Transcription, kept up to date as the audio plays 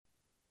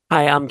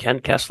Hi, I'm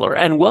Ken Kessler,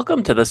 and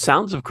welcome to the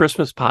Sounds of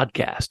Christmas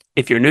podcast.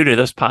 If you're new to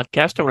this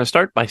podcast, I want to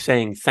start by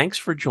saying thanks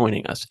for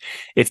joining us.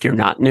 If you're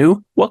not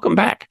new, welcome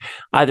back.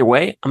 Either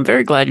way, I'm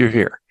very glad you're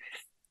here.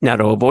 Now,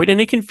 to avoid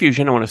any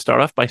confusion, I want to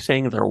start off by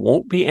saying there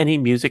won't be any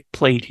music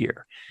played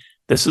here.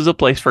 This is a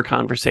place for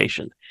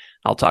conversation.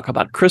 I'll talk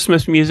about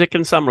Christmas music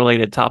and some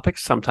related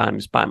topics,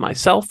 sometimes by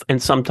myself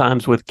and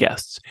sometimes with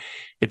guests.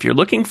 If you're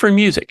looking for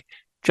music,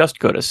 just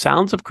go to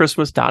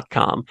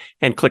soundsofchristmas.com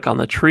and click on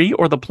the tree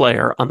or the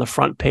player on the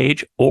front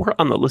page or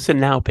on the Listen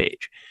Now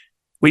page.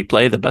 We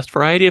play the best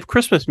variety of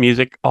Christmas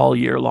music all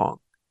year long.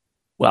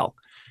 Well,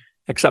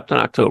 except in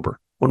October,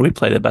 when we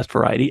play the best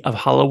variety of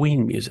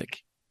Halloween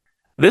music.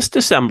 This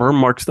December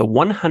marks the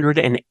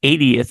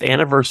 180th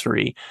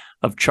anniversary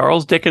of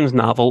Charles Dickens'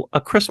 novel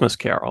A Christmas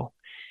Carol.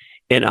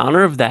 In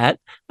honor of that,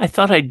 I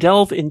thought I'd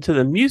delve into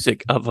the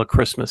music of A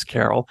Christmas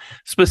Carol,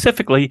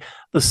 specifically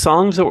the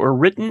songs that were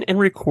written and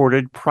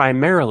recorded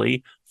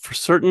primarily for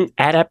certain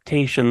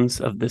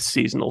adaptations of this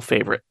seasonal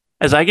favorite.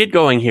 As I get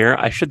going here,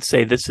 I should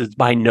say this is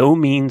by no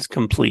means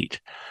complete.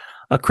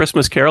 A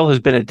Christmas Carol has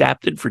been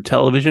adapted for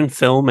television,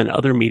 film, and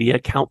other media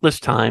countless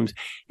times,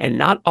 and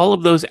not all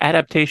of those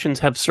adaptations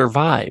have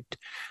survived.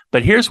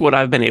 But here's what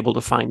I've been able to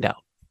find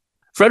out.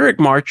 Frederick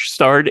March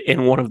starred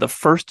in one of the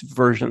first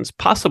versions,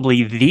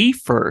 possibly the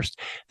first,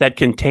 that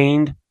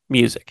contained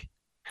music.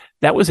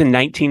 That was in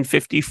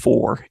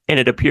 1954, and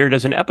it appeared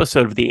as an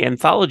episode of the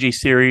anthology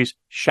series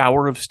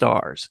Shower of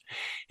Stars.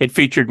 It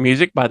featured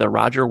music by the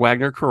Roger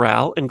Wagner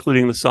Chorale,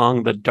 including the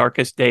song The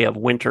Darkest Day of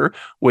Winter,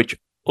 which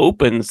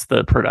opens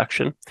the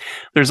production.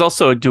 There's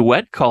also a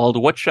duet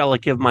called What Shall I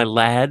Give My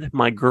Lad,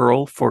 My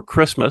Girl for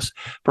Christmas,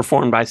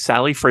 performed by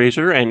Sally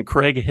Fraser and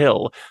Craig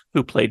Hill,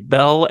 who played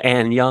Belle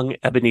and young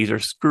Ebenezer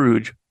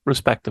Scrooge,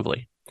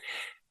 respectively.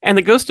 And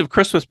The Ghost of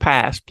Christmas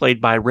Past, played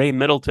by Ray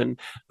Middleton,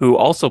 who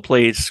also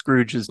plays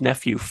Scrooge's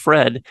nephew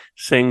Fred,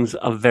 sings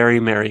A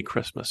Very Merry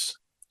Christmas.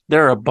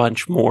 There are a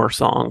bunch more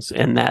songs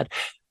in that.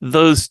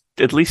 Those,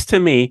 at least to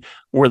me,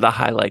 were the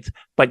highlights.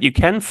 But you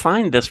can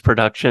find this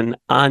production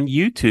on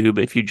YouTube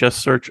if you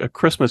just search A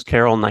Christmas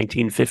Carol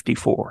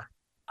 1954.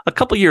 A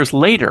couple years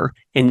later,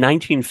 in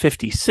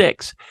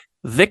 1956,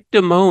 Vic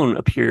Damone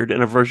appeared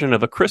in a version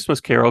of A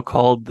Christmas Carol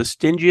called The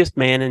Stingiest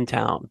Man in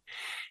Town.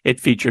 It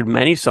featured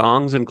many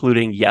songs,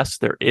 including Yes,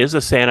 There Is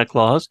a Santa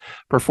Claus,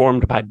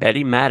 performed by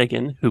Betty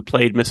Madigan, who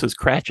played Mrs.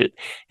 Cratchit,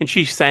 and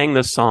she sang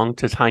this song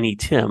to Tiny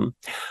Tim.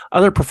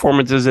 Other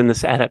performances in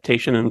this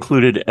adaptation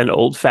included An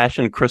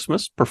Old-Fashioned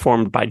Christmas,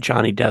 performed by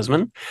Johnny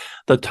Desmond,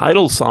 the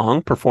title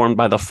song, performed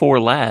by the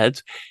Four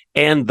Lads,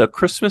 and The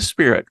Christmas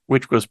Spirit,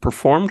 which was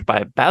performed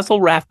by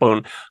Basil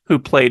Rathbone, who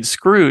played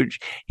Scrooge.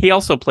 He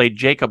also played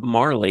Jacob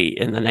Marley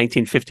in the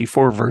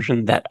 1954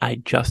 version that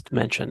I just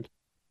mentioned.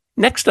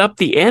 Next up,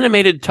 the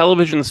animated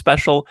television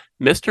special,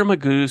 Mr.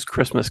 Magoo's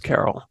Christmas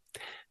Carol.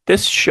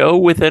 This show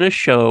within a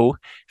show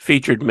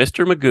featured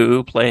Mr.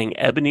 Magoo playing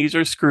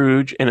Ebenezer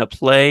Scrooge in a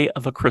play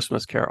of A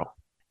Christmas Carol.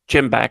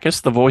 Jim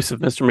Backus, the voice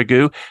of Mr.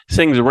 Magoo,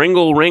 sings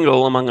Ringle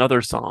Ringle among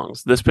other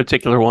songs. This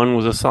particular one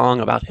was a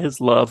song about his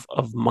love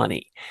of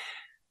money.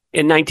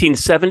 In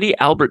 1970,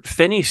 Albert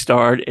Finney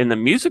starred in the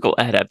musical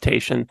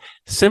adaptation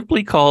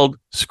simply called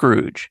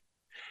Scrooge.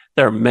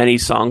 There are many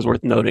songs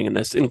worth noting in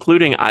this,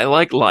 including I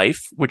Like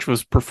Life, which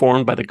was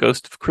performed by the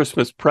Ghost of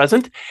Christmas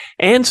Present,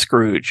 and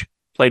Scrooge,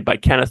 played by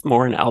Kenneth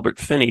Moore and Albert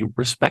Finney,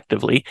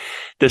 respectively.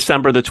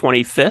 December the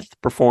 25th,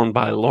 performed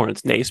by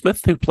Lawrence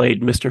Naismith, who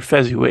played Mr.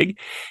 Fezziwig,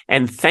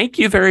 and Thank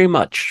You Very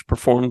Much,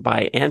 performed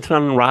by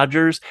Anton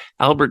Rogers,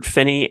 Albert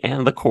Finney,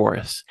 and the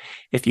chorus.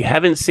 If you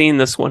haven't seen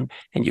this one,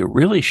 and you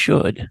really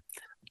should,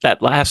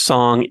 that last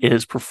song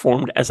is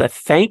performed as a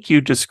thank you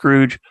to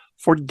Scrooge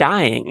for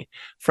dying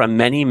from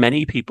many,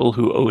 many people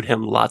who owed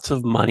him lots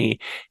of money.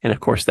 And of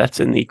course, that's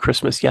in the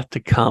Christmas Yet to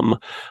Come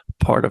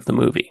part of the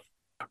movie.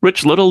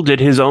 Rich Little did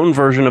his own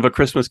version of A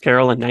Christmas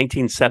Carol in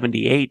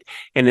 1978,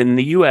 and in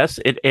the U.S.,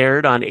 it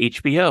aired on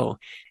HBO.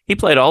 He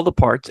played all the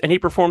parts, and he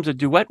performs a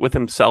duet with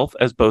himself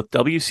as both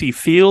W.C.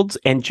 Fields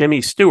and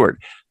Jimmy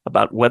Stewart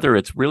about whether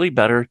it's really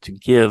better to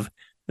give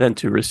than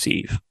to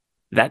receive.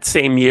 That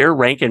same year,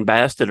 Rankin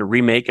Bass did a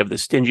remake of The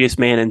Stingiest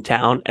Man in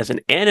Town as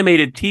an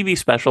animated TV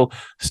special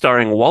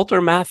starring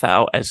Walter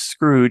Matthau as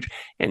Scrooge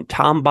and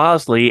Tom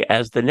Bosley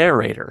as the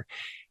narrator.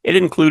 It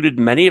included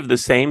many of the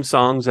same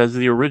songs as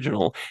the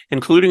original,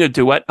 including a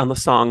duet on the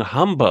song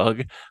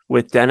Humbug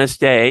with Dennis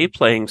Day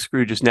playing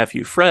Scrooge's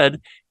nephew Fred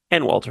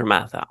and Walter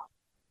Matthau.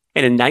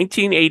 And in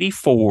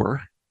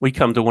 1984, we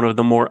come to one of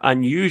the more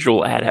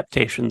unusual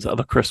adaptations of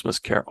A Christmas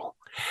Carol,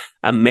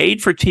 a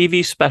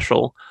made-for-TV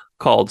special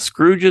called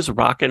Scrooge's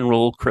Rock and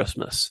Roll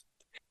Christmas.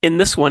 In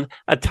this one,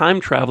 a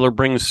time traveler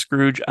brings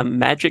Scrooge a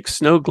magic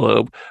snow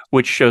globe,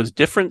 which shows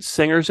different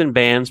singers and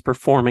bands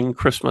performing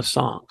Christmas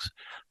songs.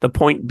 The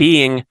point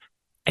being,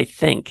 I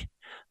think,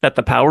 that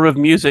the power of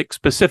music,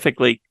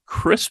 specifically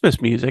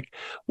Christmas music,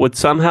 would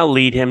somehow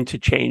lead him to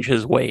change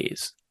his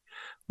ways.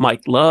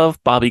 Mike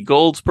Love, Bobby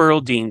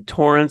Goldsboro, Dean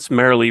Torrance,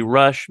 Marilee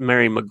Rush,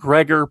 Mary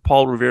McGregor,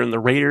 Paul Revere and the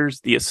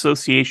Raiders, The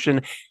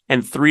Association,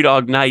 and Three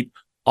Dog Night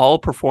all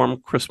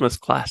perform Christmas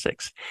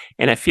classics.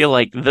 And I feel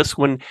like this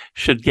one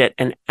should get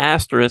an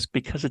asterisk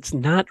because it's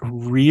not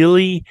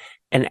really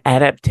an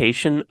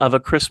adaptation of A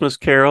Christmas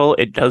Carol.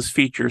 It does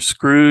feature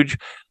Scrooge,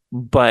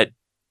 but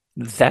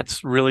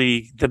that's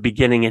really the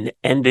beginning and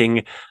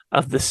ending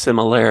of the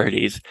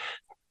similarities.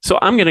 So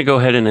I'm going to go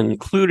ahead and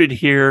include it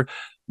here,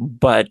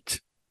 but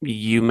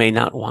you may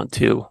not want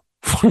to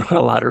for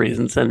a lot of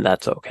reasons, and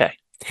that's okay.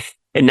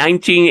 In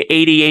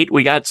 1988,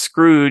 we got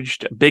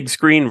Scrooged, a big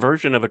screen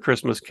version of A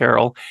Christmas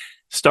Carol,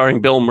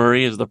 starring Bill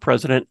Murray as the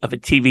president of a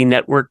TV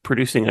network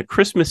producing a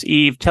Christmas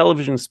Eve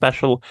television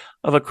special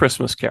of A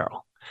Christmas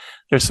Carol.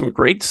 There's some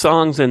great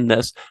songs in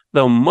this,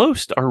 though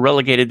most are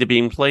relegated to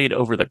being played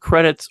over the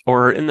credits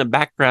or in the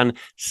background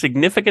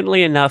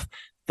significantly enough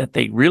that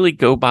they really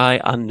go by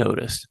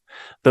unnoticed.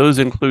 Those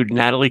include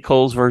Natalie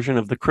Cole's version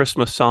of the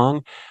Christmas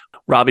song,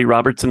 Robbie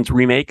Robertson's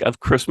remake of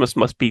Christmas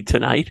Must Be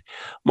Tonight,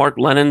 Mark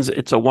Lennon's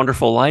It's a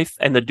Wonderful Life,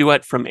 and the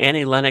duet from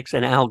Annie Lennox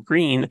and Al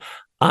Green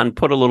on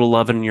Put a Little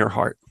Love in Your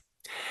Heart.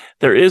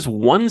 There is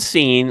one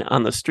scene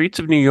on the streets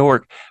of New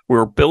York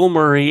where Bill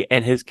Murray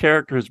and his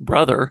character's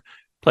brother,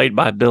 played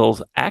by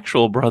Bill's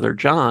actual brother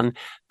John,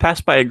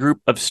 pass by a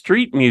group of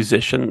street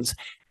musicians.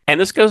 And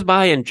this goes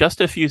by in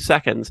just a few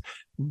seconds,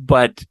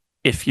 but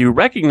if you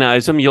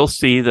recognize them, you'll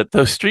see that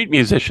those street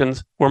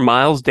musicians were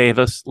Miles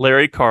Davis,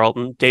 Larry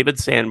Carlton, David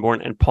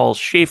Sanborn, and Paul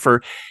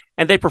Schaefer,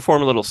 and they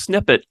perform a little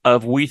snippet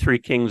of We Three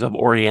Kings of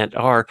Orient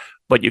Are,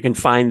 but you can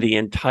find the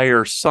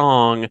entire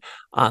song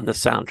on the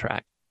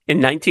soundtrack. In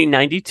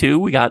 1992,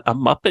 we got A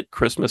Muppet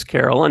Christmas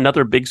Carol,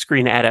 another big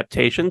screen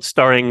adaptation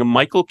starring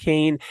Michael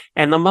Caine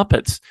and the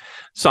Muppets.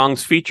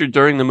 Songs featured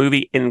during the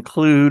movie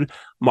include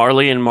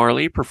Marley and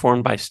Marley,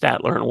 performed by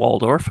Statler and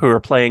Waldorf, who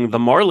are playing the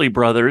Marley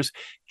brothers,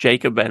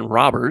 Jacob and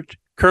Robert.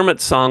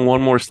 Kermit's song,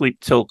 One More Sleep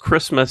Till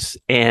Christmas,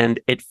 and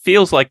It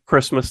Feels Like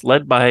Christmas,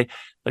 led by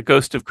The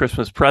Ghost of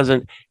Christmas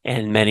Present,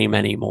 and many,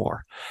 many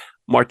more.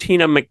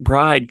 Martina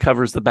McBride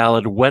covers the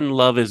ballad When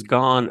Love Is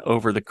Gone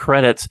over the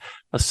credits,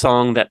 a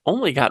song that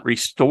only got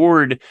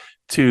restored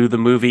to the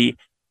movie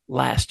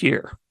last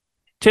year.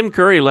 Tim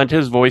Curry lent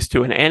his voice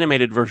to an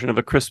animated version of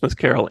A Christmas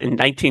Carol in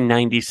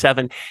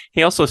 1997.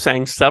 He also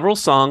sang several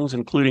songs,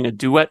 including a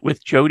duet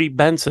with Jodi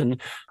Benson,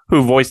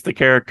 who voiced the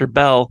character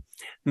Belle,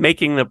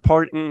 making the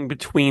parting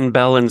between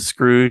Belle and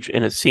Scrooge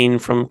in a scene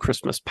from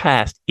Christmas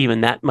Past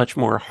even that much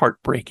more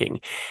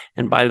heartbreaking.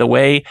 And by the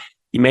way,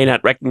 you may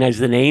not recognize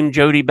the name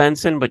Jodi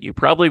Benson, but you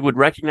probably would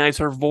recognize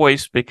her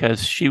voice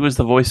because she was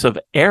the voice of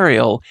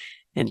Ariel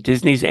in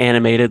Disney's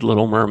animated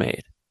Little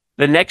Mermaid.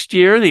 The next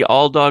year, the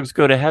All Dogs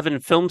Go to Heaven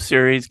film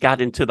series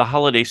got into the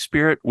holiday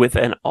spirit with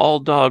an All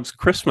Dogs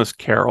Christmas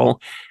Carol.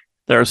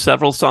 There are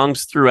several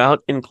songs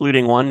throughout,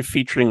 including one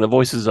featuring the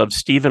voices of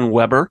Steven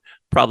Weber,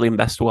 probably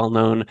best well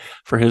known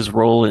for his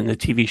role in the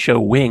TV show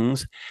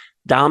Wings,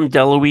 Dom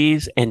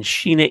DeLuise, and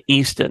Sheena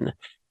Easton.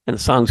 And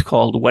the song's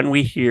called When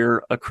We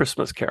Hear a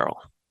Christmas Carol.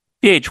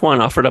 VH1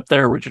 offered up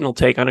their original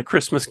take on A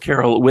Christmas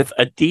Carol with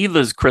A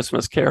Diva's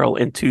Christmas Carol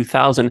in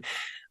 2000.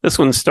 This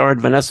one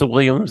starred Vanessa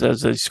Williams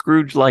as a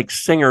Scrooge-like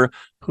singer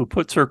who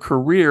puts her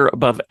career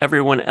above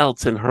everyone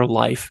else in her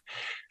life.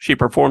 She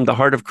performed The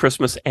Heart of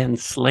Christmas and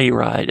Sleigh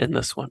Ride in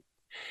this one.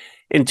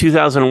 In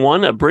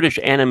 2001, a British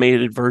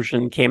animated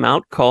version came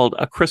out called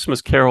A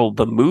Christmas Carol,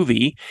 the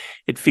Movie.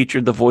 It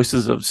featured the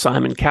voices of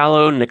Simon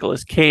Callow,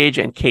 Nicolas Cage,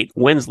 and Kate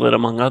Winslet,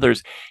 among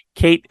others.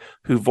 Kate,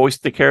 who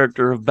voiced the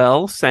character of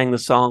Belle, sang the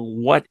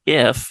song What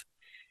If,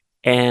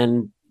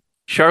 and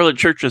Charlotte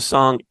Church's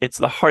song It's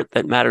the Heart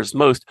That Matters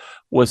Most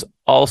was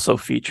also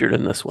featured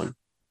in this one.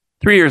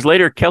 3 years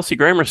later, Kelsey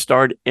Grammer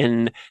starred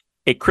in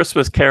A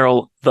Christmas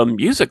Carol, the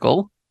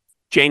Musical.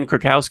 Jane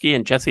Krakowski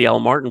and Jesse L.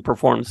 Martin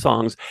performed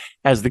songs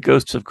as the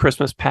Ghosts of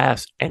Christmas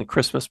Past and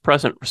Christmas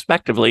Present,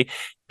 respectively,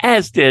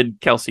 as did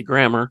Kelsey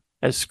Grammer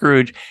as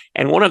Scrooge.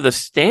 And one of the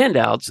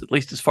standouts, at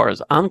least as far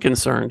as I'm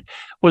concerned,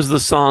 was the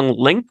song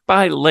Link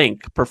by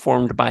Link,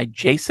 performed by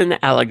Jason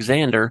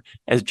Alexander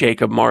as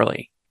Jacob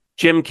Marley.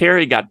 Jim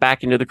Carrey got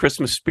back into the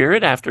Christmas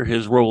spirit after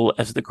his role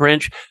as the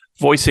Grinch,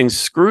 voicing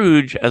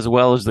Scrooge as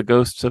well as the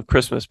Ghosts of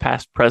Christmas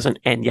Past, Present,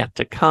 and Yet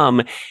to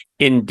Come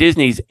in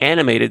Disney's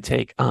animated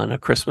take on A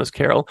Christmas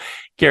Carol.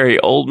 Gary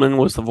Oldman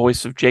was the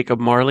voice of Jacob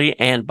Marley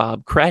and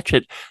Bob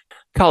Cratchit.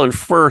 Colin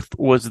Firth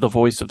was the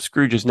voice of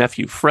Scrooge's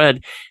nephew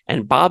Fred,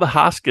 and Bob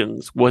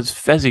Hoskins was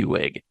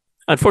Fezziwig.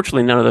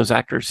 Unfortunately, none of those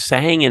actors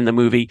sang in the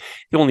movie.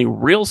 The only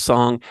real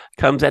song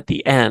comes at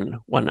the end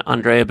when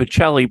Andrea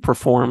Bocelli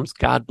performs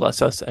God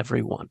Bless Us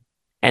Everyone.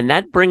 And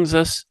that brings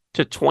us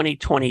to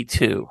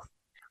 2022.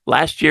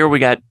 Last year, we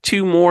got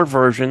two more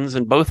versions,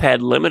 and both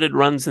had limited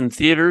runs in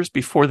theaters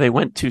before they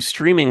went to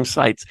streaming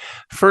sites.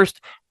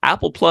 First,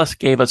 Apple Plus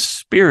gave us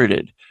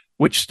Spirited,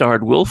 which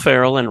starred Will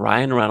Ferrell and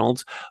Ryan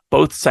Reynolds.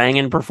 Both sang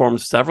and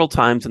performed several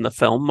times in the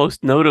film,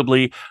 most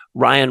notably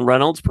Ryan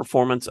Reynolds'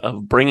 performance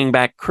of Bringing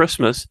Back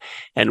Christmas,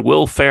 and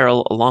Will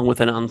Ferrell, along with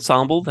an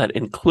ensemble that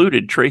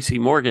included Tracy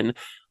Morgan,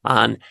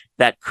 on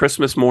That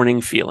Christmas Morning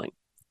Feeling.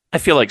 I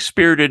feel like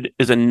Spirited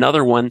is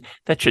another one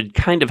that should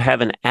kind of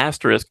have an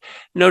asterisk,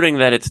 noting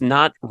that it's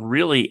not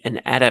really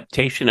an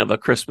adaptation of A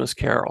Christmas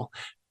Carol.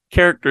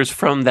 Characters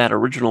from that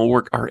original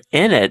work are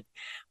in it,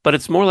 but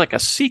it's more like a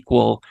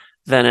sequel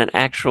than an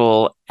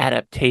actual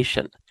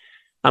adaptation.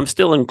 I'm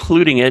still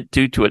including it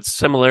due to its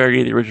similarity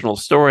to the original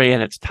story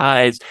and its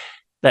ties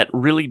that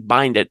really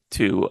bind it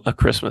to A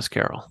Christmas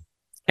Carol.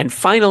 And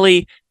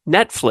finally,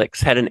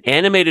 Netflix had an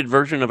animated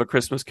version of A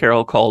Christmas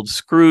Carol called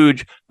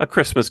Scrooge, A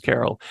Christmas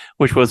Carol,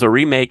 which was a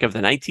remake of the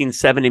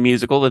 1970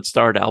 musical that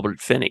starred Albert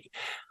Finney.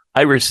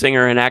 Irish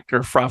singer and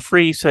actor Fra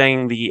Fee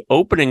sang the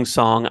opening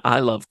song, I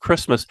Love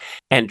Christmas,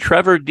 and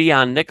Trevor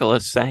Dion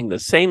Nicholas sang the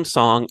same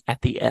song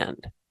at the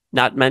end.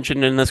 Not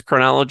mentioned in this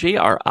chronology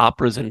are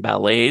operas and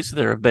ballets.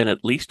 There have been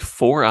at least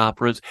 4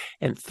 operas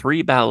and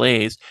 3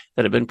 ballets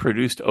that have been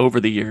produced over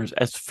the years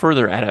as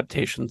further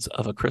adaptations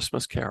of A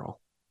Christmas Carol.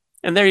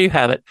 And there you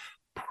have it.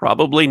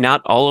 Probably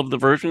not all of the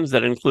versions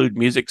that include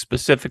music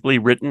specifically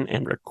written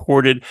and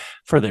recorded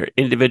for their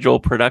individual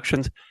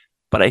productions,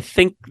 but I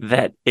think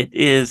that it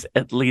is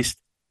at least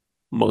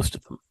most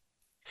of them.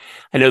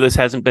 I know this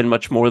hasn't been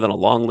much more than a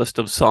long list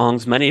of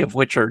songs, many of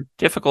which are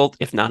difficult,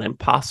 if not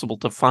impossible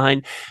to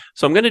find.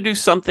 So I'm going to do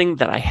something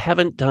that I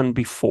haven't done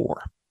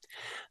before.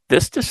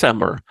 This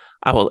December,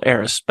 I will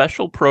air a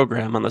special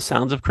program on the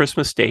Sounds of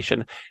Christmas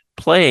station,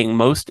 playing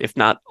most, if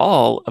not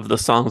all, of the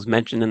songs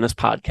mentioned in this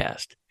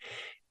podcast.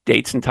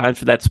 Dates and times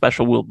for that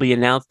special will be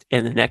announced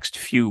in the next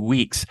few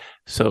weeks,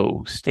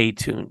 so stay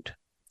tuned.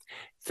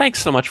 Thanks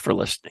so much for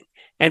listening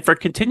and for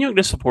continuing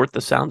to support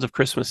the Sounds of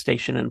Christmas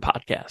station and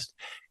podcast.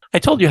 I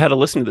told you how to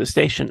listen to the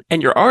station,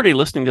 and you're already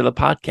listening to the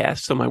podcast,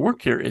 so my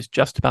work here is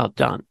just about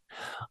done.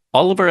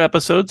 All of our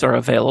episodes are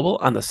available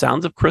on the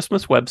Sounds of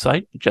Christmas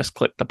website. Just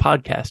click the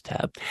podcast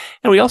tab.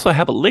 And we also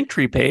have a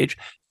Linktree page,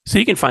 so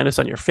you can find us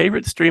on your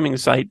favorite streaming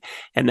site,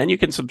 and then you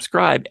can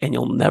subscribe, and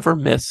you'll never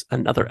miss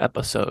another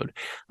episode.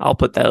 I'll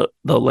put those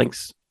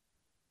links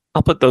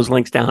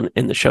down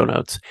in the show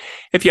notes.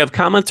 If you have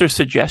comments or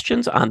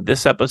suggestions on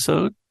this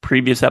episode,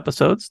 previous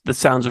episodes, the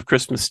Sounds of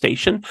Christmas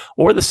station,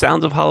 or the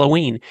Sounds of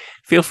Halloween,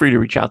 feel free to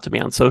reach out to me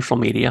on social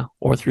media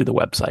or through the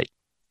website.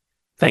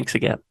 Thanks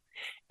again.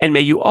 And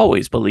may you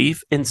always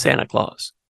believe in Santa Claus.